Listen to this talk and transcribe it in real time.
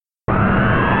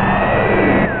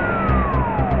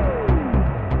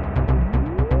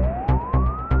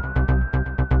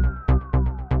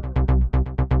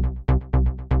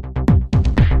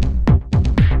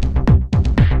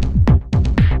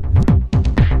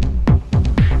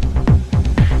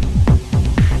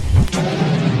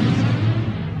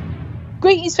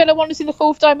Greetings, fellow wanderers in the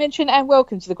fourth dimension, and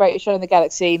welcome to the greatest show in the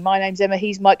galaxy. My name's Emma,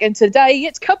 he's Mike, and today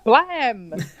it's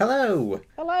Kablam! Hello,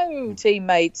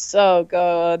 teammates. Oh,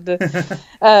 God.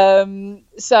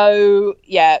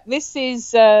 This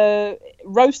is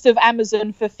Roast of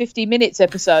Amazon for 50 minutes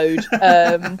episode.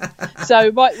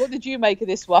 So, Mike, what did you make of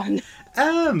this one?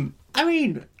 I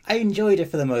mean, I enjoyed it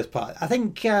for the most part. I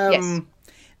think Yes.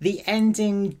 the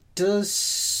ending does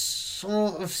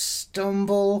sort of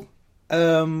stumble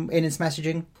in its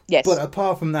messaging. Yes. But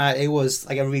apart from that, it was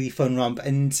like a really fun romp,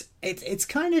 and it's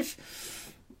kind of,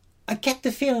 I get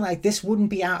the feeling like this wouldn't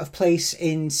be out of place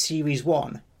in series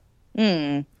 1.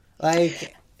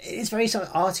 Like, it's very sort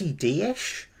of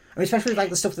RTD-ish. I mean, especially like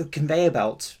the stuff with the conveyor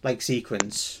belt like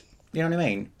sequence. You know what I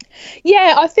mean?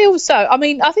 Yeah, I feel so. I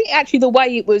mean, I think actually the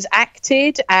way it was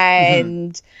acted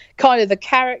and kind of the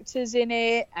characters in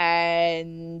it,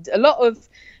 and a lot of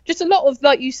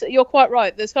like you're quite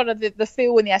right. There's kind of the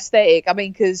feel and the aesthetic. I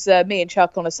mean, because me and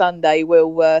Chuck on a Sunday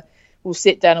will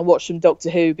sit down and watch some Doctor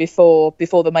Who before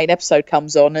the main episode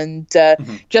comes on, and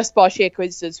just by sheer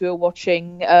coincidence, we were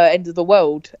watching End of the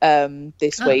World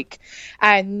this week,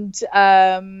 and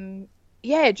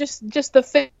just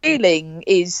the feeling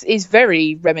is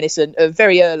very reminiscent of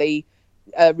very early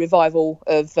revival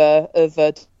of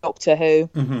Doctor Who.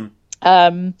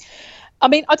 I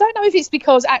mean, I don't know if it's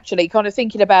because actually kind of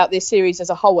thinking about this series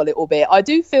as a whole a little bit, I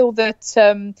do feel that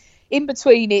in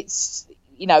between it's,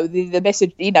 the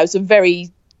message, some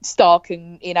very stark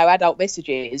and, adult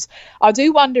messages, I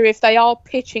do wonder if they are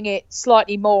pitching it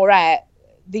slightly more at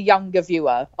the younger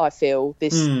viewer, I feel,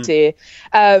 this year.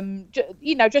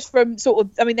 Just from sort of,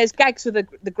 I mean, there's gags for the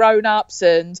grown-ups,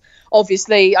 and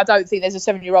obviously I don't think there's a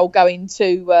 7-year-old going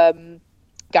to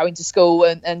school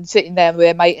and sitting there with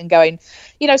their mate and going,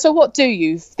 so what do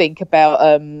you think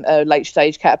about late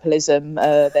stage capitalism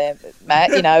there,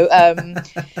 Matt? But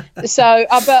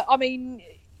I mean,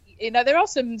 there are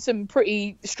some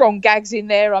pretty strong gags in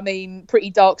there. I mean, pretty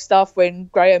dark stuff when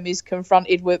Graham is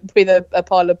confronted with a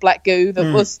pile of black goo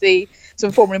that was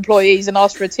some former employees and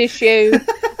asked for a tissue.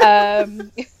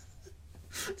 It's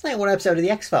like one episode of the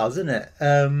X-Files, isn't it?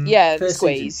 The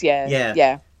squeeze.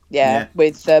 Season. Yeah,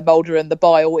 with Mulder and the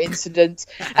bile incident.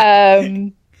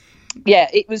 It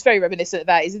was very reminiscent of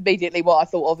that. Is immediately what I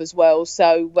thought of as well.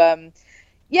 So, but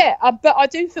I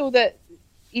do feel that,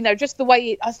 just the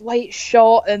way it's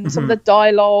shot and some of the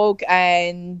dialogue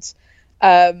and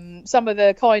some of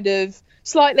the kind of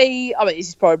slightly, I mean, this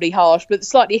is probably harsh, but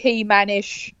slightly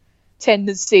He-Man-ish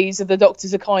tendencies of the Doctor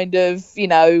to kind of,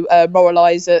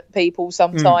 moralise at people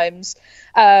sometimes.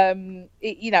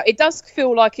 It does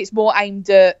feel like it's more aimed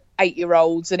at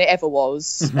 8-year-olds than it ever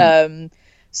was. I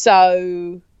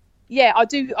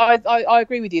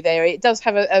agree with you there. It does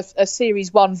have a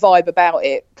series 1 vibe about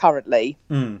it currently.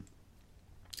 I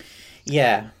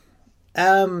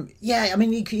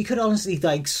mean, you could honestly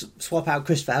like swap out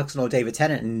Chris Falcon or David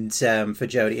Tennant and for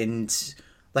Jodie, and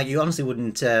like you honestly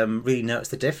wouldn't really notice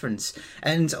the difference.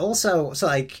 And also, so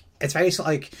like it's very sort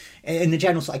of like in the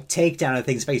general sort of like takedown of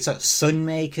things, very sort of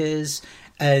Sunmakers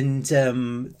and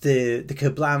the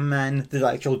Kablam man, the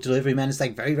actual delivery man, is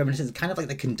like very reminiscent, kind of like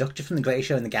the conductor from The Greatest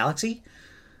Show in the Galaxy.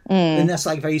 And that's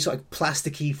like very sort of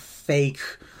plasticky, fake,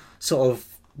 sort of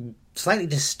slightly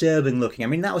disturbing looking. I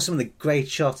mean, that was some of the great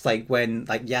shots, like when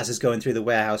like Yaz is going through the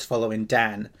warehouse following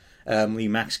Dan, Lee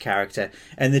Mack's character,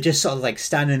 and they're just sort of like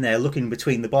standing there looking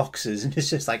between the boxes, and it's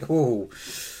just like, oh.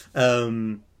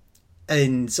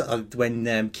 And sort of when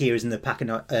Kira's in the packing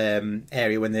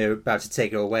area when they're about to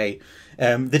take her away,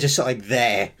 they're just sort of like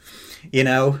there,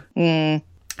 And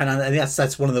I think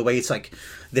that's one of the ways like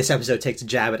this episode takes a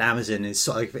jab at Amazon. Is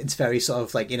sort of it's very sort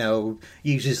of like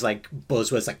uses like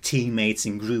buzzwords like teammates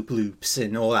and group loops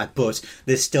and all that, but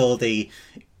there's still the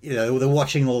they're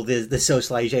watching all the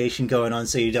socialization going on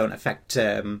so you don't affect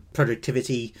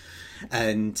productivity.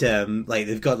 And like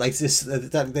they've got like this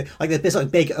like this like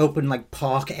big open like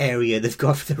park area they've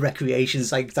got for the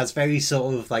recreations, like that's very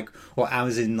sort of like what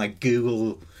Amazon, like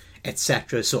Google,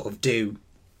 etc. sort of do.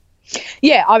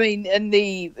 Yeah, I mean, and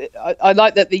I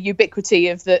like that the ubiquity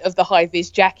of the high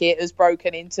vis jacket has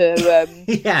broken into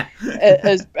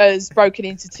has broken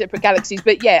into separate galaxies.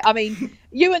 But yeah, I mean,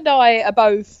 you and I are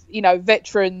both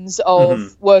veterans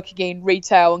of working in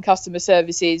retail and customer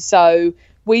services, so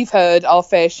we've heard our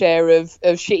fair share of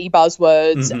shitty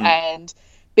buzzwords and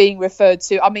being referred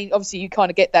to. I mean, obviously you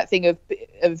kind of get that thing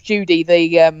of Judy,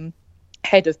 the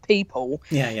head of people,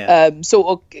 sort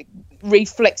of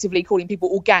reflexively calling people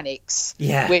organics,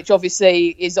 which obviously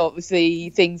is the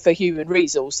thing for human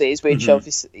resources, which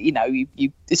obviously, you know,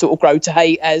 you sort of grow to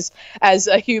hate as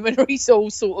a human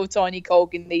resource sort of tiny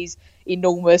cog in these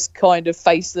enormous kind of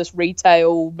faceless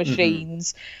retail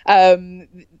machines. You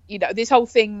know, this whole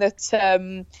thing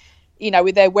that you know,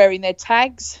 they're wearing their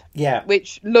tags,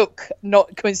 which look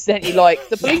not coincidentally like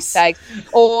the police tags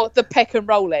or the Peck and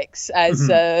Rolex,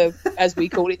 as we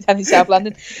call it down in South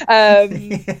London.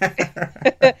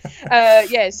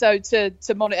 So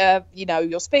to monitor, you know,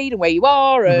 your speed and where you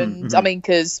are, and I mean,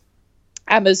 because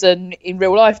Amazon in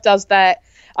real life does that.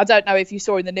 I don't know if you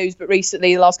saw in the news, but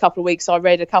recently, the last couple of weeks, I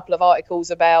read a couple of articles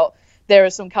about there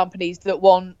are some companies that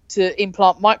want to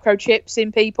implant microchips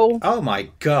in people. Oh my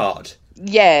God.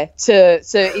 Yeah, to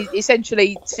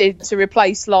essentially to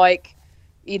replace, like,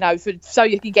 you know, so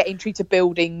you can get entry to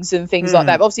buildings and things like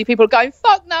that. But obviously, people are going,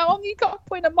 "Fuck no! You got to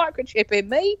put a microchip in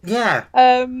me." Yeah.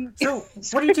 So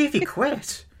what do you do if you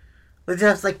quit? They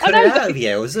just cut it out of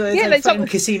you. It's like fucking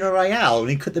Casino Royale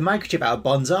when you cut the microchip out of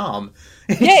Bond's arm.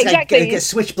 Yeah, exactly. Get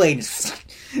switchblades.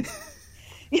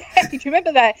 Yeah, do you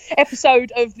remember that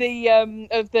episode of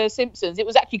the Simpsons? It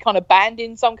was actually kind of banned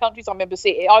in some countries. I remember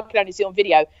seeing it. I could only see it on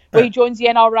video. Where he joins the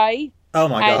NRA. Oh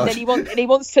my God! And then he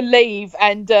wants to leave,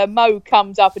 and Mo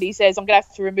comes up and he says, "I'm going to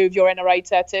have to remove your NRA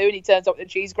tattoo." And he turns up with a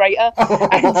cheese grater.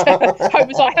 And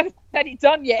Homer's like, "I haven't had it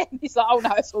done yet." And he's like, "Oh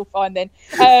no, it's all fine then."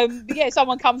 But yeah,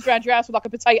 someone comes around your house with like a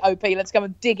potato peeler to come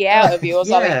and dig it out of you or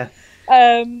something.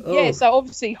 So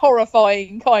obviously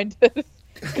horrifying kind of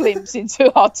glimpse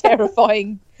into our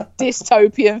terrifying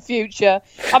dystopian future.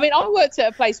 I mean, I worked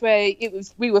at a place where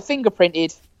we were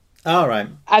fingerprinted. All right.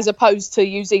 As opposed to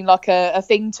using like a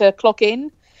thing to clock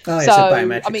in. Oh, it's a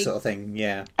biometric sort of thing,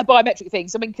 yeah. A biometric thing.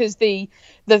 So, I mean, because the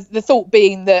thought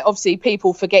being that obviously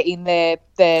people forgetting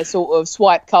their sort of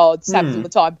swipe cards all the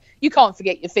time, you can't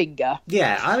forget your finger.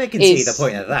 Yeah, I can see the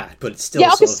point of that, but it's still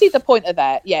I can see the point of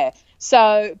that, yeah.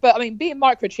 So, but I mean, being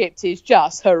microchipped is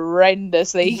just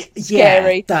horrendously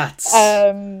scary. Yeah, that's...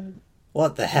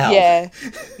 what the hell?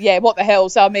 Yeah, what the hell?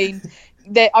 So, I mean...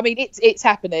 it's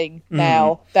happening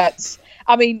now.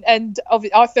 And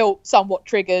I felt somewhat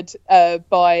triggered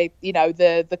by, you know,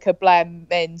 the Kablam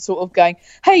men sort of going,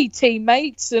 "Hey,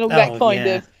 teammates," and all that kind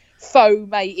of faux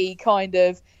matey kind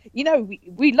of, you know,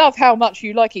 we love how much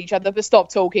you like each other, but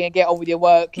stop talking and get on with your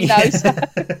work, you know. So...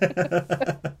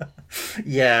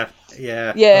 yeah.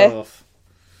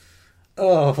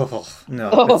 Oh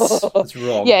no, it's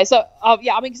wrong. Yeah, so I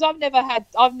mean, because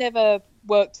I've never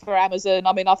worked for Amazon.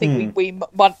 I mean, I think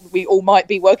we all might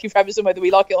be working for Amazon, whether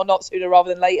we like it or not, sooner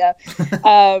rather than later.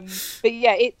 But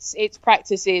yeah, its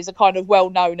practices are kind of well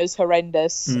known as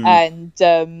horrendous, and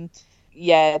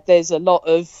there's a lot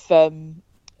of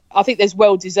I think there's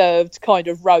well deserved kind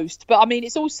of roast. But I mean,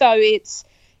 it's also it's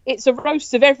a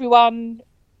roast of everyone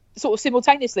sort of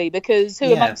simultaneously, because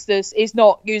who amongst us is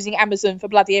not using Amazon for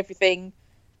bloody everything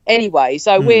anyway?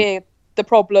 So we're the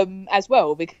problem as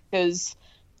well, because,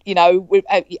 you know, with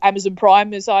Amazon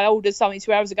Prime, as I ordered something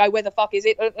 2 hours ago, where the fuck is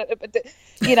it?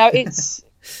 You know, it's,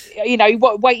 you know,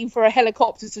 waiting for a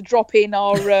helicopter to drop in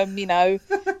our, you know,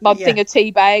 my thing of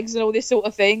tea bags and all this sort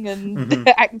of thing.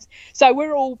 And so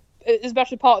we're all as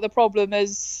much a part of the problem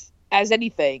as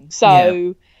anything.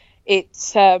 So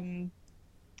it's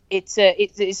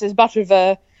as much of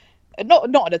a not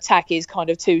an attack is kind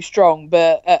of too strong,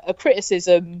 but a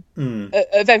criticism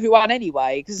of everyone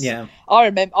anyway. Because I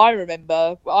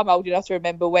remember I'm old enough to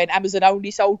remember when Amazon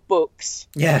only sold books.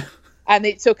 Yeah, and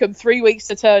it took them 3 weeks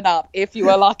to turn up if you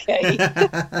were lucky.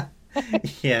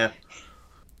 Yeah,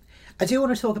 I do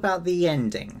want to talk about the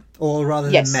ending, or rather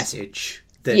the message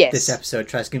that this episode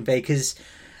tries to convey, because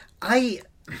it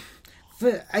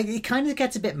kind of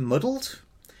gets a bit muddled.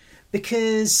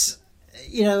 Because,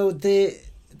 you know, the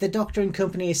doctor and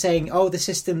company is saying, "Oh, the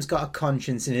system's got a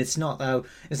conscience, and it's not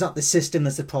the system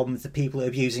that's the problem; it's the people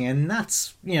abusing." And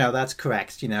that's, you know, that's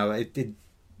correct. You know, you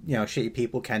know, shitty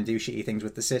people can do shitty things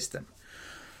with the system.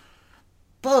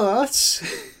 But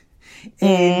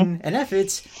in an effort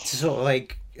to sort of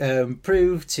like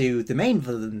prove to the main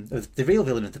villain, the real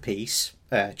villain of the piece,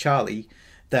 Charlie,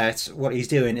 that what he's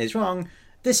doing is wrong,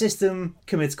 the system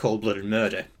commits cold-blooded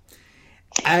murder.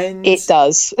 And it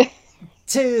does.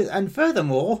 And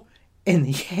furthermore, in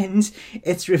the end,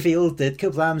 it's revealed that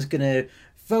Kablam's gonna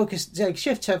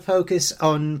shift her focus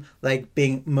on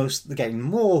getting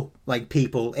more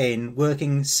people in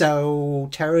working, so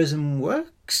terrorism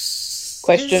works?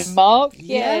 Question mark.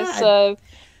 Yeah. So,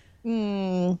 I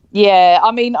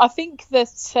mean, I think that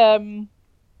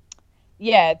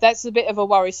that's a bit of a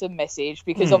worrisome message,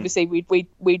 because obviously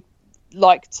we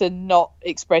like to not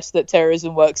express that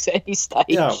terrorism works at any stage.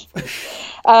 No.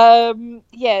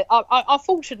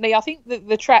 Unfortunately, I think that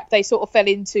the trap they sort of fell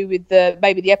into with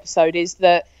the episode is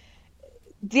that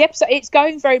the episode, it's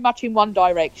going very much in one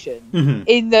direction,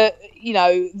 in that, you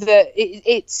know,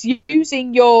 it's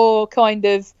using your kind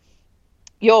of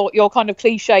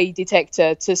cliche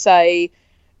detector to say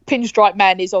Pinstripe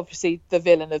Man is obviously the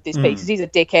villain of this piece because he's a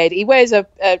dickhead. He wears a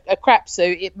crap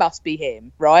suit. It must be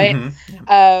him, right?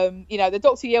 You know, the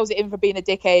Doctor yells at him for being a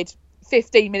dickhead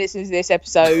 15 minutes into this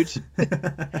episode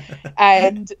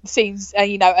and seems,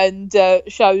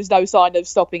 shows no sign of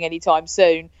stopping anytime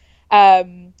soon.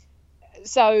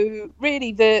 So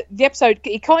really the episode,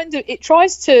 it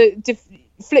tries to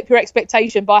flip your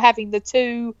expectation by having the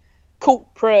two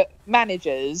corporate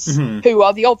managers who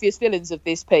are the obvious villains of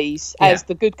this piece as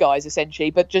the good guys essentially,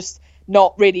 but just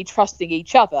not really trusting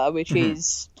each other, which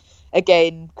is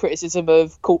again criticism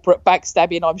of corporate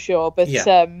backstabbing, I'm sure, but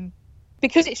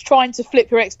because it's trying to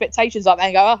flip your expectations like that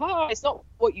and go, aha, it's not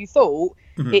what you thought,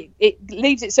 it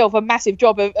leaves itself a massive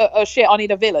job of shit, I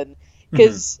need a villain,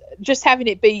 because just having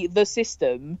it be the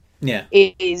system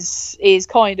is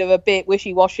kind of a bit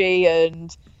wishy-washy,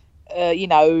 and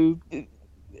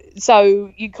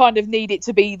so you kind of need it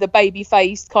to be the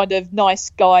baby-faced kind of nice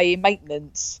guy in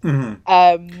maintenance.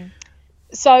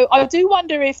 So I do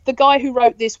wonder if the guy who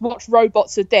wrote this watched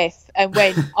Robots of Death and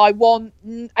went, I want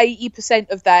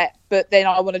 80% of that, but then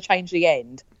I want to change the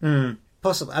end.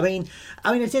 Possible. I mean,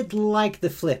 I did like the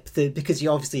flip because you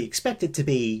obviously expect it to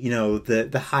be, you know,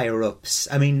 the higher ups.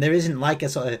 I mean, there isn't like a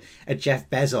sort of a Jeff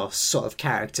Bezos sort of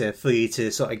character for you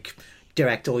to sort of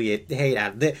direct all your hate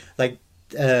at.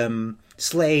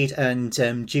 Slade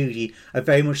and Judy are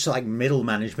very much sort of like middle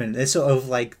management. They're sort of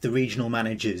like the regional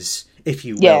managers, if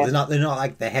you will. Yeah. They're not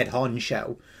like the head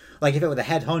honcho. Like if it were the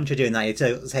head honcho doing that, you'd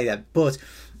say that. But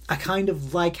I kind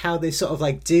of like how they sort of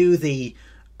like do the,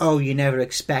 oh, you never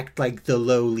expect like the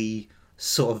lowly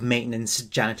sort of maintenance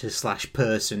janitor /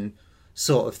 person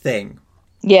sort of thing.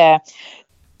 Yeah.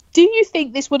 Do you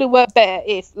think this would have worked better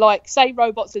if, like, say,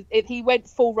 if he went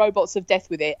full Robots of Death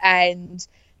with it, and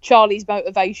Charlie's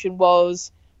motivation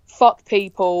was, fuck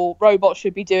people, robots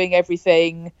should be doing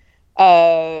everything,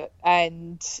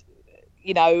 and,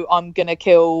 you know, I'm going to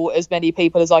kill as many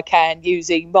people as I can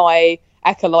using my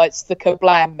acolytes, the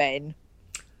Kablam men?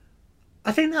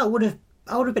 I think that would have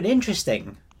been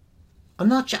interesting. I'm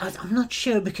not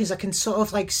sure, because I can sort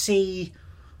of like see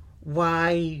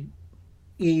why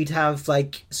you'd have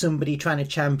like somebody trying to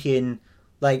champion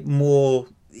like more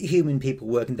human people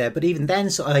working there, but even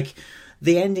then, sort of like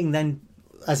the ending then,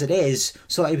 as it is,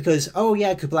 sort of because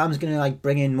Kablam's going to like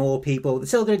bring in more people. They're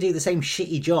still going to do the same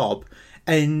shitty job,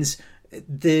 and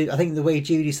I think the way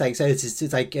Judy's like says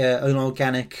it's like an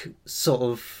organic sort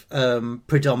of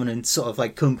predominant sort of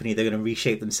like company they're going to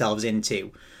reshape themselves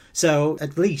into. So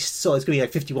at least it's going to be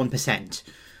like 51%.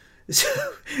 So,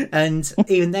 and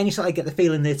even then you sort of get the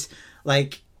feeling that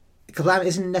like Kablam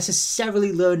isn't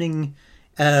necessarily learning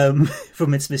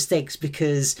from its mistakes,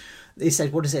 because they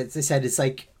said, what is it? They said it's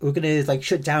like, we're going to like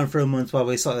shut down for a month while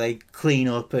we sort of like clean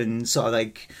up and sort of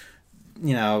like,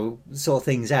 you know, sort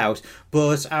things out.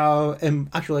 But our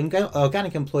actual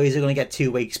organic employees are going to get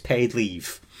 2 weeks paid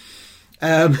leave.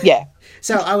 So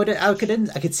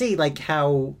I could see like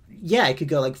how, it could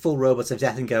go like full Robots of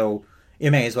Death and go, you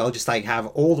may as well just like have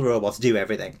all the robots do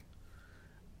everything.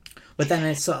 But then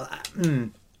it's sort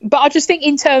of, But I just think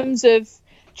in terms of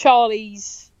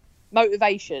Charlie's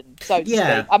motivation, so to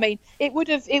speak, I mean, it would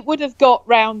have got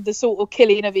round the sort of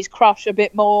killing of his crush a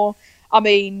bit more. I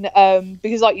mean,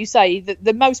 because like you say,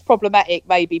 the most problematic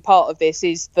maybe part of this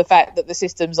is the fact that the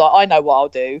system's like, I know what I'll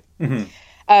do.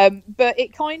 But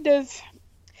it kind of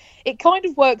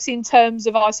works in terms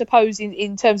of, I suppose,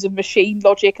 in terms of machine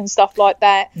logic and stuff like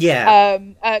that.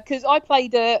 Because I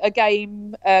played a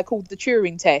game called the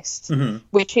Turing Test,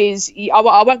 which is, I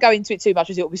won't go into it too much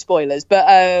as it will be spoilers,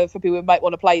 but for people who might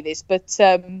want to play this. But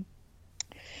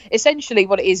essentially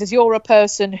what it is you're a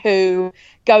person who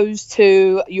goes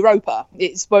to Europa.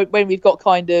 It's when we've got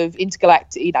kind of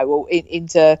intergalactic, you know, or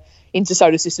into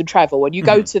solar system travel, and you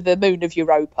go to the moon of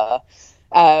Europa,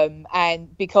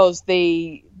 and because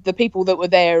the people that were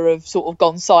there have sort of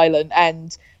gone silent,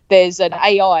 and there's an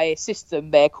AI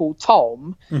system there called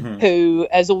Tom, who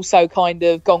has also kind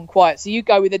of gone quiet. So you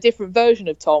go with a different version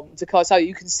of Tom so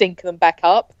you can sync them back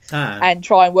up and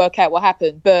try and work out what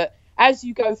happened. But as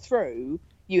you go through,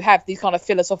 you have these kind of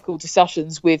philosophical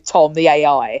discussions with Tom, the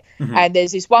AI. And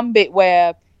there's this one bit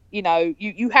where, you know,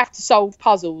 you have to solve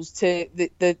puzzles to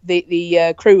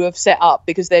the crew have set up,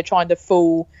 because they're trying to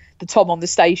fool the Tom on the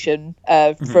station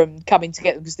from coming to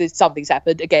get them because something's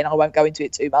happened. Again, I won't go into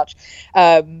it too much.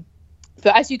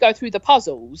 But as you go through the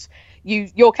puzzles,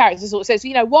 your character sort of says,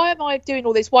 why am I doing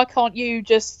all this? Why can't you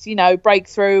just, break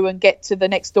through and get to the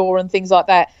next door and things like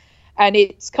that? And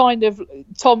it's kind of,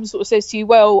 Tom sort of says to you,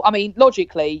 well, I mean,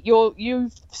 logically,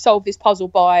 you've solved this puzzle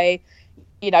by,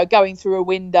 going through a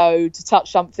window to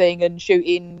touch something and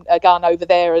shooting a gun over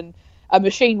there, and a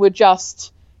machine would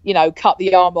just, cut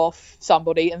the arm off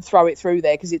somebody and throw it through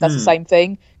there because it does the same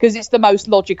thing, because it's the most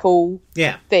logical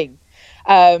thing.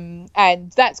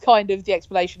 And that's kind of the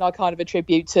explanation I kind of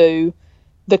attribute to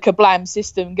the Kablam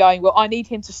system going, well, I need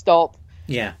him to stop.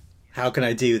 Yeah. How can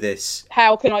I do this?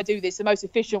 The most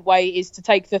efficient way is to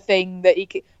take the thing that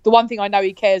the one thing I know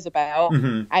he cares about,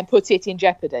 and put it in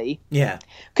jeopardy. Yeah.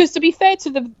 Because to be fair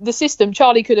to the system,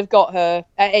 Charlie could have got her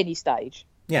at any stage.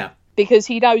 Yeah. Because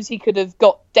he knows he could have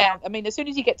got down. I mean, as soon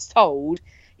as he gets told,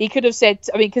 he could have said,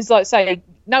 because like I say,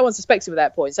 no one suspects him at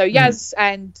that point. So Yaz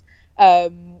and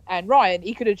Ryan,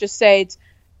 he could have just said,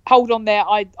 hold on there,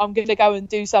 I'm going to go and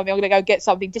do something. I'm going to go get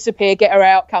something, disappear, get her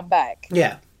out, come back.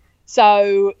 Yeah.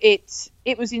 So it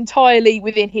was entirely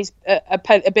within his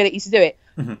ability to do it.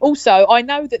 Also, I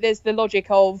know that there's the logic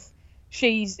of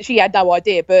she had no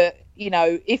idea, but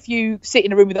if you sit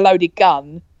in a room with a loaded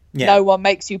gun, no one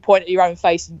makes you point at your own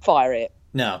face and fire it.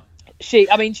 No. She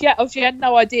had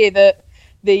no idea that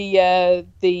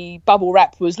the bubble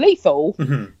wrap was lethal,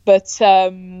 but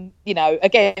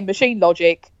again, machine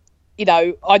logic.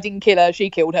 I didn't kill her; she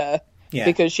killed her. Yeah.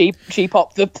 Because she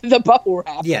popped the bubble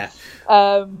wrap. Yeah.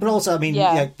 But also, I mean,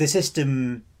 the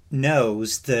system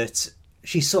knows that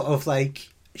she's sort of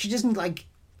she doesn't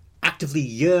actively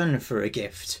yearn for a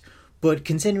gift, but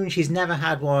considering she's never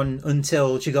had one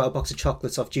until she got a box of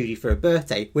chocolates off Judy for her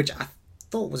birthday, which I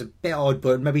thought was a bit odd,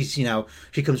 but maybe, she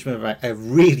comes from a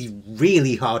really,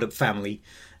 really hard up family,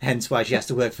 hence why she has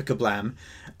to work for Kablam.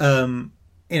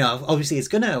 Obviously it's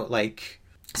gonna,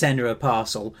 send her a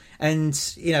parcel, and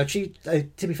she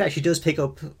to be fair, she does pick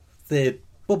up the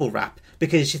bubble wrap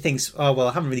because she thinks, oh well,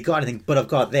 I haven't really got anything, but I've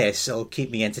got this, it'll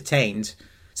keep me entertained.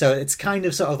 So it's kind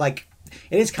of sort of it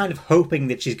is kind of hoping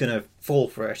that she's going to fall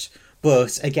for it,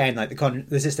 but again,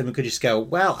 the system could just go,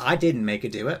 well, I didn't make her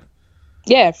do it.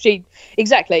 Yeah,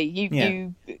 exactly.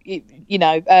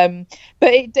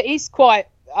 But it is quite.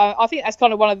 I think that's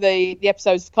kind of one of the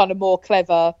episode's kind of more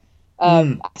clever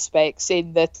aspects,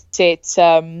 in that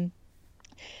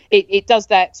it does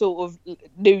that sort of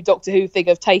new Doctor Who thing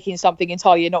of taking something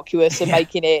entirely innocuous and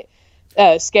making it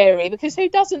scary, because who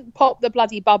doesn't pop the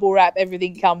bloody bubble wrap?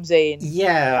 Everything comes in.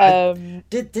 Yeah.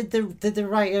 Did the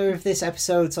writer of this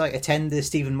episode attend the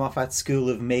Stephen Moffat school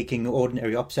of making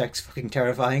ordinary objects fucking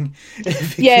terrifying?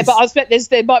 Because... Yeah, but I expect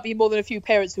there might be more than a few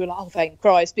parents who are like, oh thank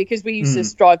Christ, because we used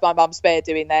to drive my mum spare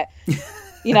doing that.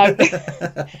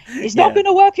 It's not going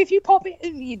to work if you pop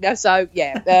it. So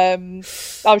yeah,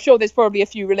 I'm sure there's probably a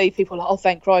few relieved people like, oh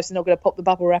thank Christ, they're not going to pop the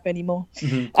bubble wrap anymore.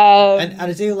 And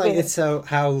I do like it, so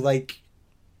how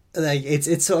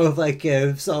it's sort of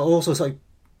also sort of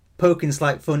poking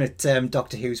slight fun at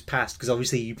Doctor Who's past, because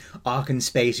obviously Ark in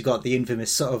Space, you got the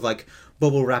infamous sort of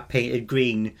bubble wrap painted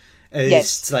green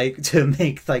is to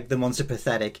make the monster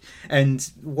pathetic. And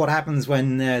what happens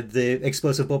when the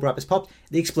explosive bubble wrap is popped?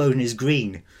 The explosion is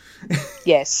green.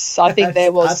 Yes, I think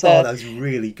there was. I thought that was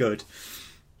really good.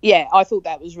 Yeah, I thought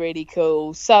that was really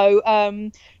cool. So,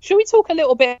 shall we talk a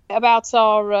little bit about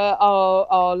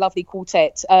our lovely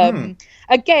quartet?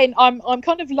 Again, I'm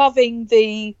kind of loving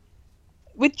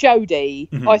with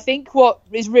Jodie. I think what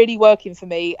is really working for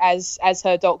me as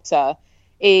her Doctor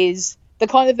is the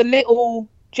kind of the little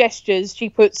gestures she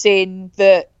puts in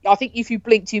that I think if you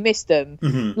blinked you missed them.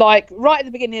 Like right at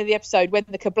the beginning of the episode when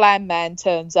the Kablam man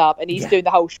turns up and he's doing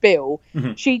the whole spiel,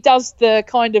 she does the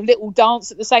kind of little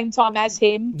dance at the same time as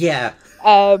him,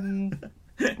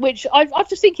 which I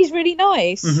just think is really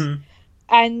nice.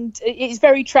 And it's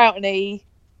very Troughtony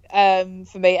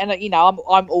for me, and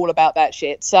I'm all about that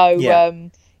shit.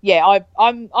 So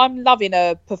I'm loving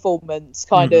her performance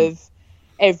kind of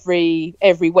every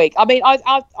week. I mean,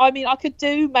 I could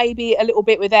do maybe a little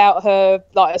bit without her,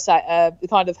 like I say,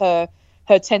 kind of her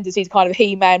tendency to kind of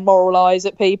He-Man moralise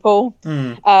at people.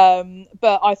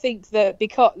 But I think that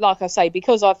because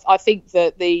I think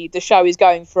that the show is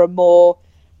going for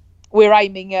we're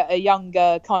aiming at a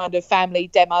younger kind of family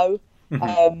demo.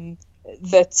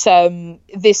 That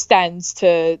this stands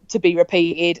to be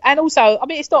repeated, and also, I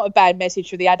mean, it's not a bad message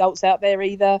for the adults out there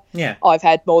either. Yeah, I've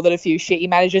had more than a few shitty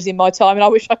managers in my time, and I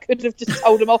wish I could have just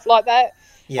told them off like that.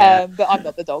 But I'm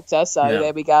not the Doctor, so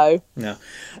there we go. No,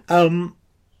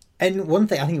 And one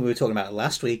thing I think we were talking about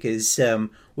last week is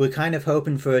we're kind of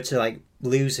hoping for her to like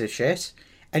lose her shit,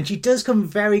 and she does come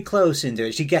very close into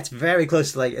it. She gets very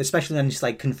close to like, especially when she's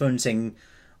like confronting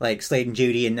like Slade and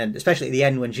Judy, and then especially at the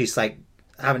end when she's like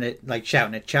having it like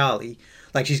shouting at Charlie,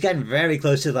 like she's getting very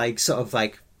close to like sort of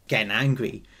like getting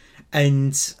angry,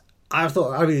 and I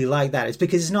thought I really liked that. It's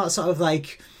because it's not sort of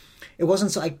like, it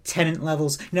wasn't sort of like Tennant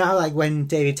levels. You know how like when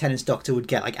David Tennant's Doctor would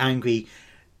get like angry,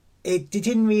 it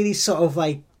didn't really sort of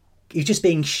like, he's just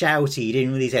being shouty. He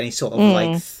didn't really have any sort of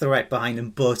like threat behind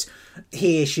him. But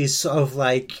here she's sort of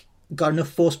like got enough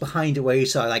force behind it where you're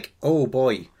sort of like, oh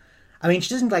boy. I mean,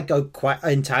 she doesn't like go quite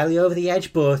entirely over the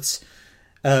edge, but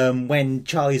when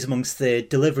Charlie's amongst the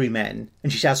delivery men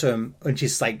and she shouts to him and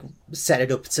she's like set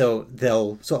it up so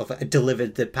they'll sort of deliver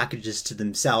the packages to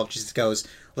themselves, she just goes,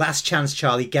 "Last chance,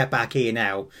 Charlie, get back here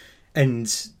now." And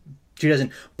she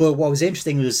doesn't. But what was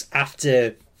interesting was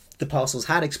after the parcels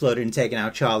had exploded and taken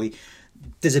out Charlie,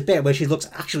 there's a bit where she looks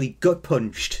actually gut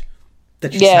punched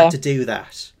that she's had to do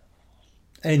that.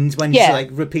 And when she like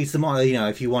repeats the model, you know,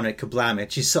 if you want it, kablam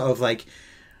it, she's sort of like,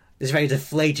 is very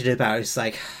deflated about it. It's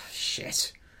like,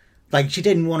 shit. Like, she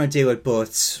didn't want to do it,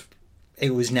 but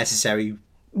it was necessary.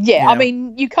 Yeah, you know? I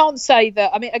mean, you can't say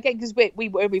that. I mean, again, because we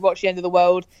watched The End of the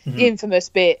World, the infamous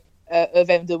bit of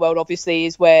End of the World, obviously,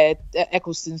 is where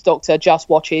Eccleston's Doctor just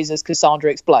watches as Cassandra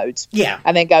explodes. Yeah.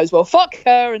 And then goes, well, fuck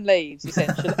her, and leaves,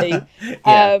 essentially.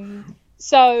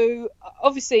 So,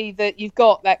 obviously, that you've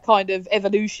got that kind of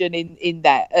evolution in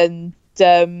that. And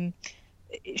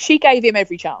she gave him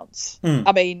every chance.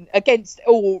 I mean, against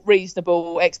all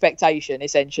reasonable expectation,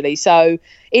 essentially. So,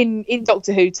 in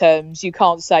Doctor Who terms, you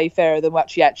can't say fairer than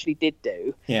what she actually did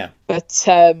do. Yeah. But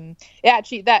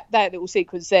actually, that little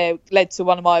sequence there led to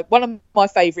one of my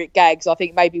favourite gags. I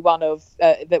think maybe one of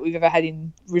that we've ever had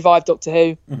in revived Doctor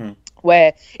Who.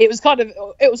 Where it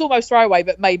was almost throwaway,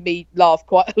 but made me laugh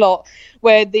quite a lot.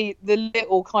 Where the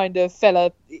little kind of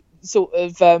fella sort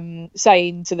of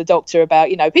saying to the Doctor about,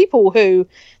 you know, people who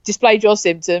displayed your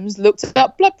symptoms looked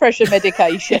up blood pressure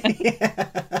medication.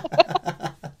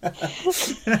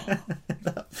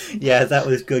 Yeah, that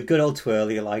was good. Good old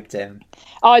Twirly, I liked him.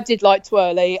 I did like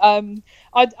Twirly.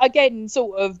 Again,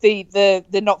 sort of the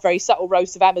not very subtle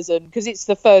roast of Amazon, because it's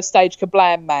the first stage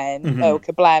Kablam man or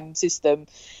Kablam system.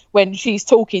 When she's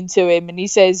talking to him and he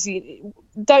says,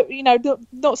 don't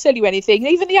not sell you anything,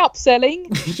 even the upselling,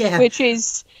 which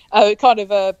is kind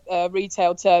of a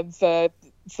retail term for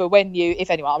when you, if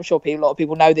anyone, I'm sure a lot of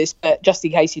people know this, but just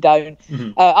in case you don't,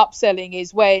 upselling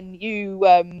is when you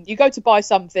go to buy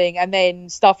something and then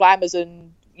stuff like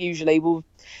Amazon usually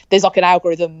there's like an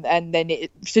algorithm and then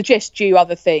it suggests you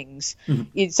other things.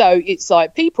 So it's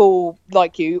like people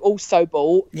like you also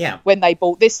bought when they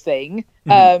bought this thing.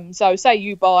 So say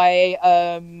you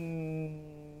buy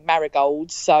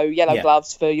marigolds, so yellow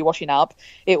gloves for your washing up,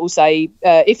 it will say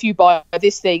if you buy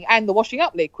this thing and the washing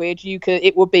up liquid,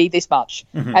 it will be this much.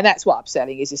 And that's what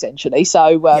upselling is essentially.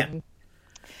 So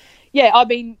I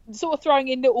mean, sort of throwing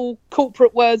in little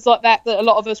corporate words like that a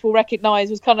lot of us will recognise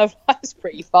was kind of, that's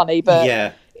pretty funny,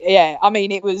 but I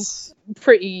mean, it was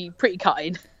pretty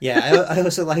cutting. I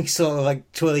also like sort of like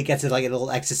Twirly gets like a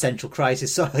little existential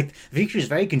crisis. So like, the future is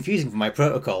very confusing for my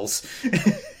protocols.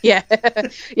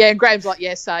 And Graham's like,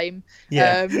 same.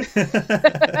 Again,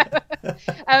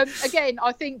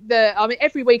 I think that, I mean,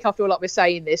 every week I feel like we're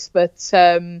saying this, but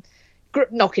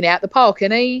knocking out the park,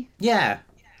 isn't he? Yeah.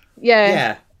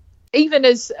 Even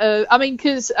as, I mean,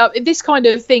 because this kind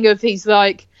of thing of he's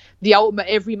like the ultimate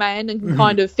everyman and can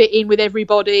kind of fit in with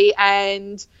everybody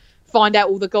and find out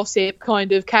all the gossip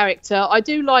kind of character. I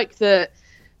do like that,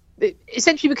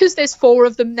 essentially, because there's 4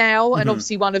 of them now, and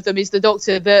obviously one of them is the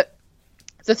Doctor, that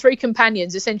the 3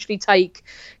 companions essentially take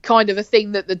kind of a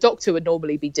thing that the Doctor would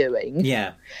normally be doing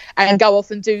and go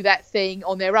off and do that thing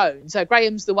on their own. So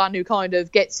Graham's the one who kind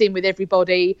of gets in with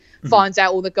everybody, finds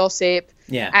out all the gossip,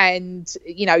 and,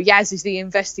 you know, Yaz is the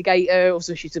investigator.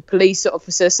 Also, she's a police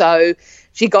officer, so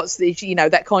she got the, you know,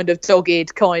 that kind of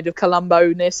dogged kind of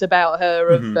Columbo-ness about her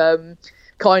of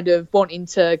kind of wanting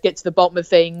to get to the bottom of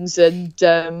things, and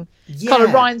kind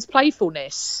of Ryan's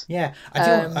playfulness.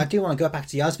 I do want to go back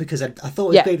to Yaz, because I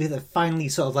thought it was great that finally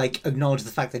sort of like acknowledged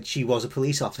the fact that she was a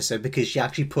police officer, because she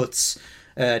actually puts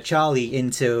Charlie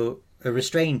into a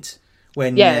restraint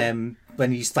when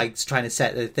he's like trying to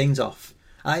set things off.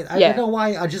 I don't know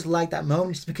why, I just like that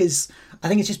moment, just because I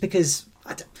think it's just because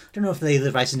I don't know if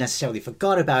the writers necessarily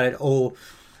forgot about it, or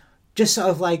just sort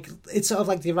of like, it's sort of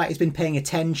like the writer's been paying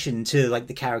attention to like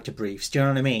the character briefs. Do you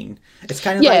know what I mean? It's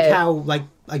kind of like how like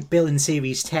Bill in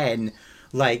series 10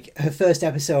 like her first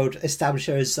episode established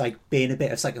her as like being a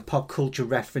bit of like a pop culture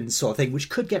reference sort of thing, which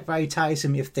could get very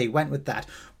tiresome if they went with that.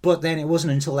 But then it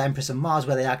wasn't until Empress of Mars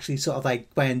where they actually sort of like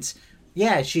went,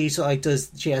 yeah, she sort of like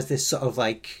she has this sort of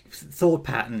like thought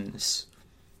patterns.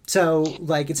 So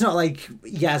like it's not like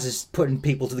Yaz is putting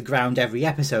people to the ground every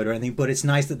episode or anything, but it's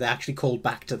nice that they actually called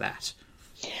back to that.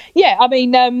 Yeah, I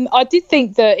mean, I did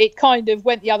think that it kind of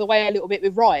went the other way a little bit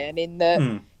with Ryan in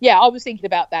that, yeah, I was thinking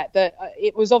about that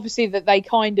it was obviously that they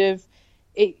kind of,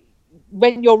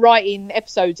 when you're writing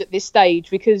episodes at this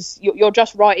stage, because you're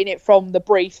just writing it from the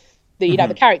brief, the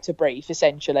character brief,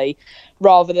 essentially,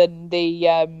 rather than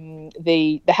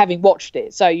the having watched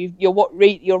it. So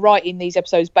you're writing these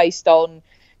episodes based on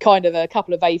kind of a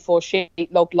couple of A4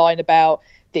 sheet log line about,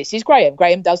 this is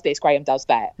Graham does this, Graham does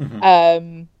that.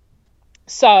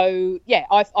 So yeah,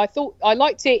 I thought I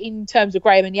liked it in terms of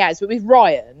Graham and Yaz, but with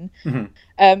Ryan,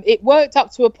 it worked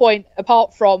up to a point.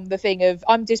 Apart from the thing of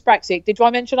I'm dyspraxic. Did I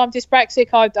mention I'm dyspraxic?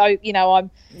 I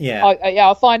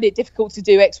find it difficult to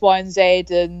do X, Y, and Z,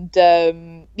 and I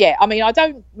mean I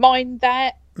don't mind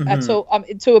that at all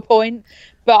to a point,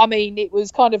 but I mean it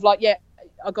was kind of like, yeah,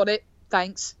 I got it,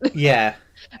 thanks. Yeah,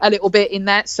 a little bit in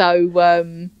that.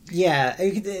 So yeah,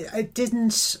 it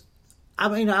didn't. I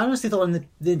mean, I honestly thought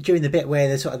during the bit where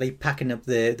they're sort of like packing up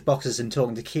the boxes and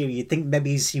talking to Kiri, you'd think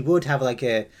maybe he would have like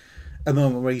a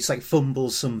moment where he's like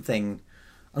fumbles something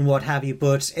and what have you.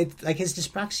 But it like his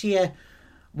dyspraxia.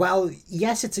 Well,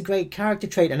 yes, it's a great character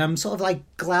trait, and I'm sort of like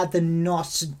glad they're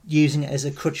not using it as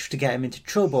a crutch to get him into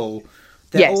trouble.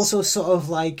 They're also sort of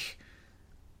like.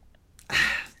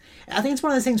 I think it's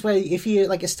one of the things where if you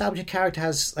like establish a character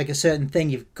has like a certain thing,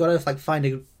 you've got to like find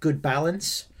a good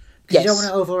balance. You don't want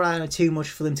to override it too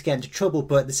much for them to get into trouble,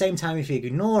 but at the same time, if you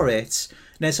ignore it,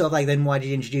 then sort of like, then why did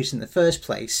you introduce it in the first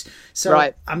place?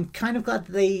 So I'm kind of glad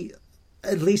that they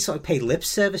at least sort of paid lip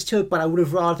service to it, but I would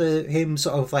have rather him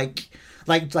sort of like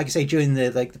I say during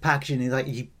the like the packaging,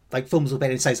 he fumbles a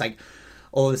bit and says like,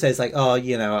 or says like, oh,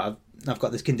 you know, I've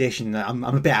got this condition, I'm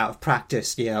a bit out of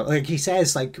practice, you know, like he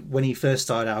says like when he first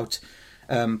started out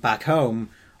back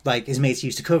home, like his mates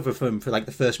used to cover for him for like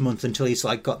the first month until he's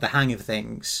like got the hang of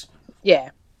things.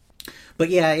 Yeah.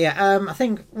 But I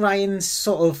think Ryan's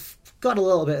sort of got a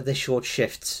little bit of this short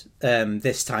shift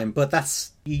this time, but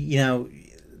that's, you know,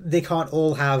 they can't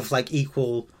all have like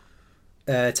equal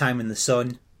time in the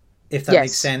sun, if that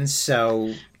makes sense.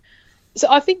 So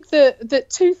I think that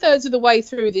 2/3 of the way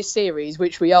through this series,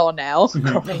 which we are now,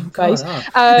 crying face,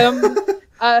 one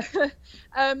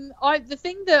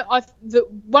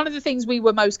of the things we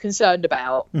were most concerned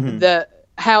about, that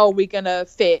how are we going to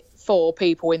fit 4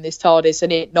 people in this TARDIS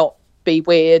and it not be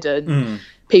weird and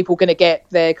people going to get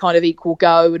their kind of equal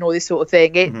go and all this sort of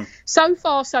thing. So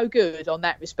far so good on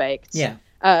that respect. Yeah.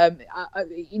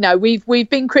 You know, we've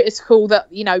been critical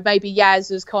that, you know, maybe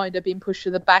Yaz has kind of been pushed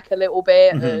to the back a little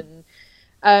bit, and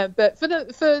but for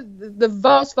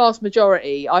the vast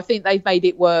majority, I think they've made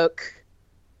it work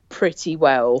pretty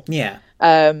well. Yeah.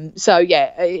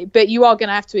 But you are going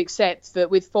to have to accept that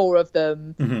with 4 of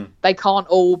them, they can't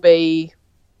all be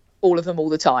all of them all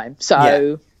the time.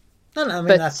 So no, I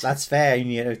mean that's fair.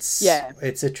 You know,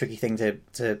 it's a tricky thing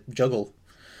to juggle.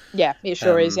 Yeah, it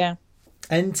sure is. Yeah.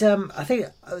 And I think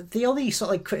the only sort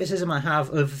of like criticism I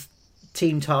have of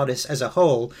Team TARDIS as a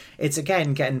whole, it's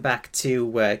again getting back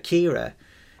to Kira.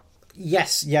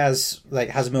 Yes, Yaz like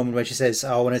has a moment where she says,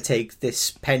 "Oh, I want to take this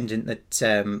pendant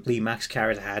that Lee Mack's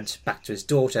character had back to his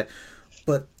daughter,"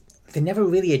 but they never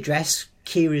really address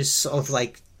Kira's sort of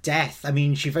like death. I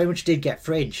mean, she very much did get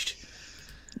fridged.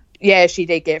 Yeah, she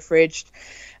did get fridged.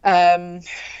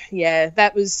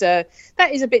 That is a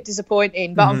bit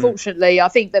disappointing, but unfortunately, I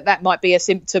think that might be a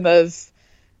symptom of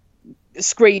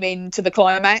screaming to the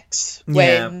climax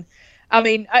when. I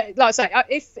mean, like I say,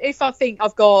 if I think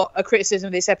I've got a criticism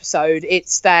of this episode,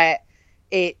 it's that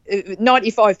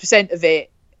 95% of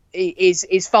it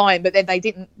is fine, but then they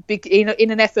didn't,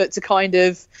 in an effort to kind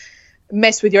of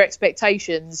mess with your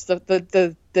expectations,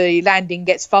 the landing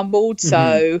gets fumbled.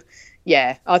 So,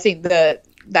 yeah, I think that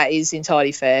is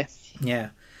entirely fair.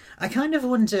 Yeah, I kind of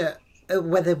wonder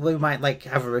whether we might like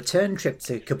have a return trip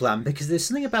to Kablam, because there's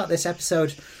something about this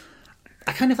episode.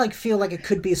 I kind of like feel like it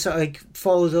could be sort of like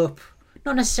followed up.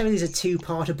 Not necessarily as a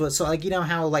 2-parter, but sort of like, you know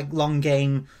how like Long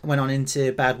Game went on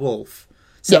into Bad Wolf?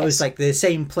 So it was like the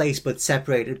same place but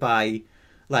separated by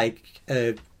like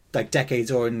decades,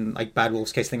 or in like Bad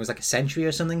Wolf's case I think it was like a century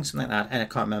or something like that, and I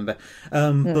can't remember.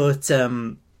 But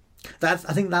that,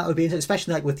 I think that would be interesting,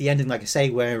 especially like with the ending, like I say,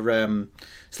 where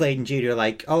Slade and Judy are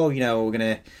like, oh, you know,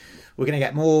 we're gonna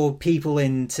get more people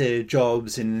into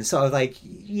jobs, and sort of like,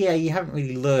 yeah, you haven't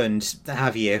really learned,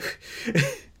 have you?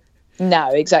 No,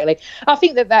 exactly. I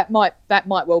think that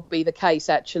might well be the case,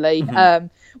 actually. Mm-hmm.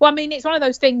 Well, I mean, it's one of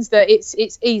those things that it's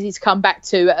easy to come back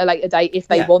to at a later date if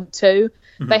they want to.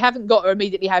 Mm-hmm. They haven't got to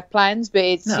immediately have plans, but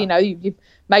it's you've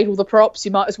made all the props,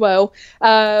 you might as well.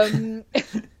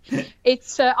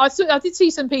 It's I did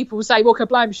see some people say, well,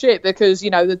 kablam shit, because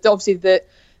obviously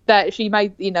that she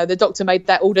made, the doctor made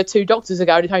that order 2 doctors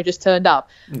ago and it only just turned up.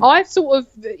 I've sort of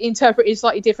interpreted it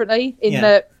slightly differently in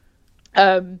that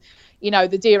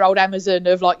the dear old Amazon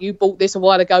of like, you bought this a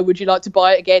while ago, would you like to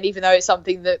buy it again, even though it's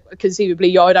something that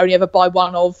conceivably I'd only ever buy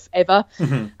one of ever.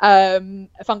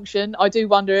 Function. I do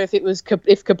wonder if it was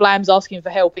if Kablam's asking for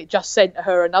help, it just sent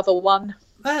her another one.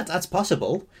 That's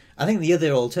possible. I think the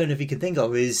other alternative you can think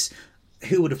of is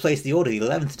who would have placed the order, the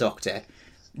 11th Doctor.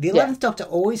 The 11th Doctor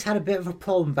always had a bit of a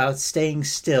problem about staying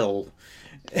still.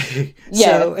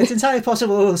 So it's entirely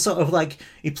possible, sort of like,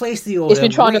 he placed the order. He's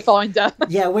been trying to find her.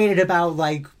 Waited about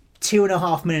like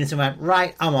 2.5 minutes and went,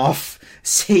 right, I'm off.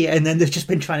 See, and then they've just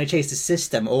been trying to chase the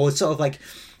system, or sort of like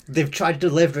they've tried to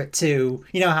deliver it to,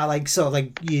 how like sort of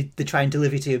like they try and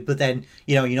deliver it to you, but then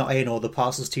you're not in, or the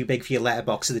parcel's too big for your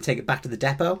letterbox, so they take it back to the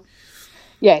depot.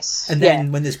 Yes. And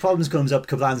then when this problems comes up,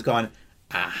 Kablan's gone,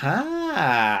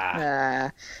 aha.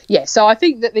 So I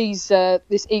think that this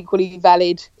equally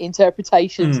valid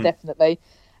interpretations, definitely.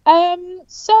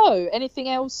 So anything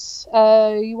else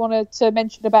you wanted to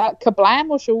mention about Kablam,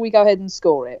 or shall we go ahead and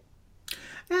score it?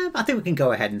 I think we can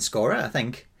go ahead and score it, I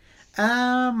think.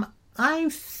 I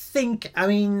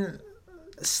mean,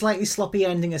 slightly sloppy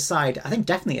ending aside, I think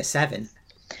definitely a 7.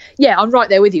 Yeah, I'm right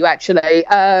there with you, actually.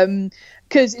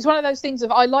 Because it's one of those things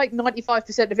of, I like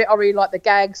 95% of it. I really like the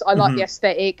gags. I like the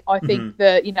aesthetic. I think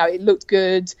that, it looked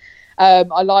good. I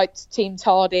liked Team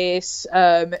TARDIS.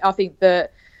 I think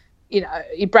that,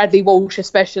 Bradley Walsh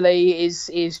especially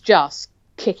is just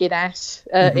kicking ass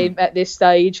at this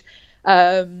stage.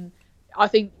 I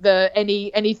think that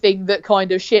anything that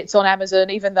kind of shits on Amazon,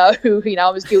 even though,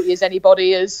 I'm as guilty as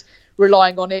anybody, is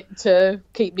relying on it to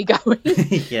keep me going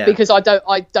because I don't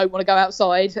want to go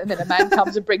outside, and then a man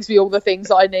comes and brings me all the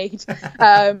things I need. So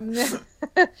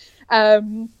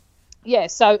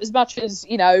as much as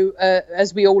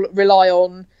we all rely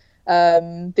on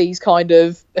these kind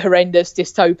of horrendous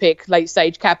dystopic late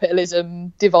stage capitalism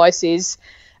devices,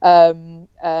 I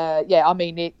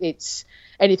mean it's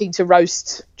anything to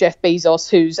roast Jeff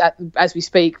Bezos, who's as we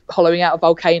speak hollowing out a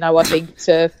volcano, I think,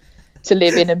 to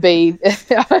live in and be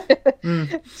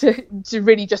to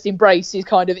really just embrace his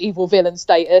kind of evil villain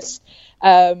status.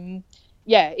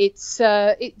 It's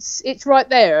right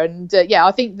there, and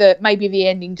I think that maybe the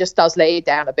ending just does let it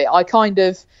down a bit. I kind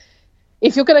of,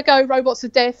 if you're going to go Robots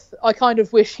of Death, I kind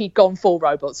of wish he'd gone full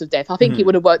Robots of Death. I think it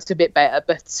would have worked a bit better,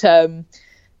 but so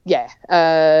I'm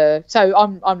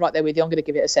right there with you. I'm going to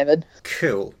give it a 7.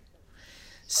 Cool.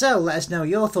 So let us know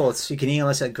your thoughts. You can email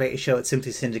us at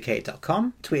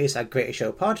greatestshow@simplysyndicate.com, tweet us at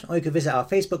greatestsshowpod, or you can visit our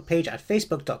Facebook page at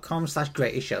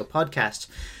facebook.com/greatestsshowpodcast.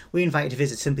 We invite you to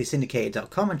visit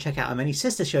simplysyndicated.com and check out our many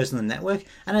sister shows on the network,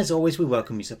 and as always, we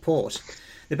welcome your support.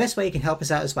 The best way you can help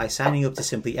us out is by signing up to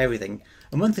Simply Everything.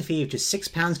 A monthly fee of just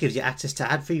 £6 gives you access to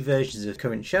ad-free versions of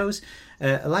current shows,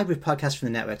 a library of podcasts from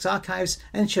the network's archives,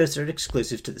 and shows that are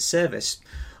exclusive to the service.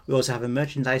 We also have a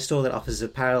merchandise store that offers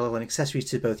apparel and accessories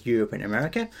to both Europe and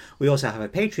America. We also have a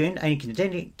Patreon, and you can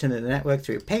donate to the network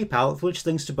through PayPal, for which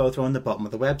links to both are on the bottom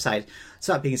of the website.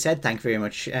 So that being said, thank you very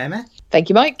much, Emma. Thank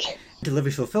you, Mike.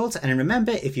 Delivery fulfilled, and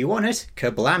remember, if you want it,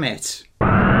 kablam it.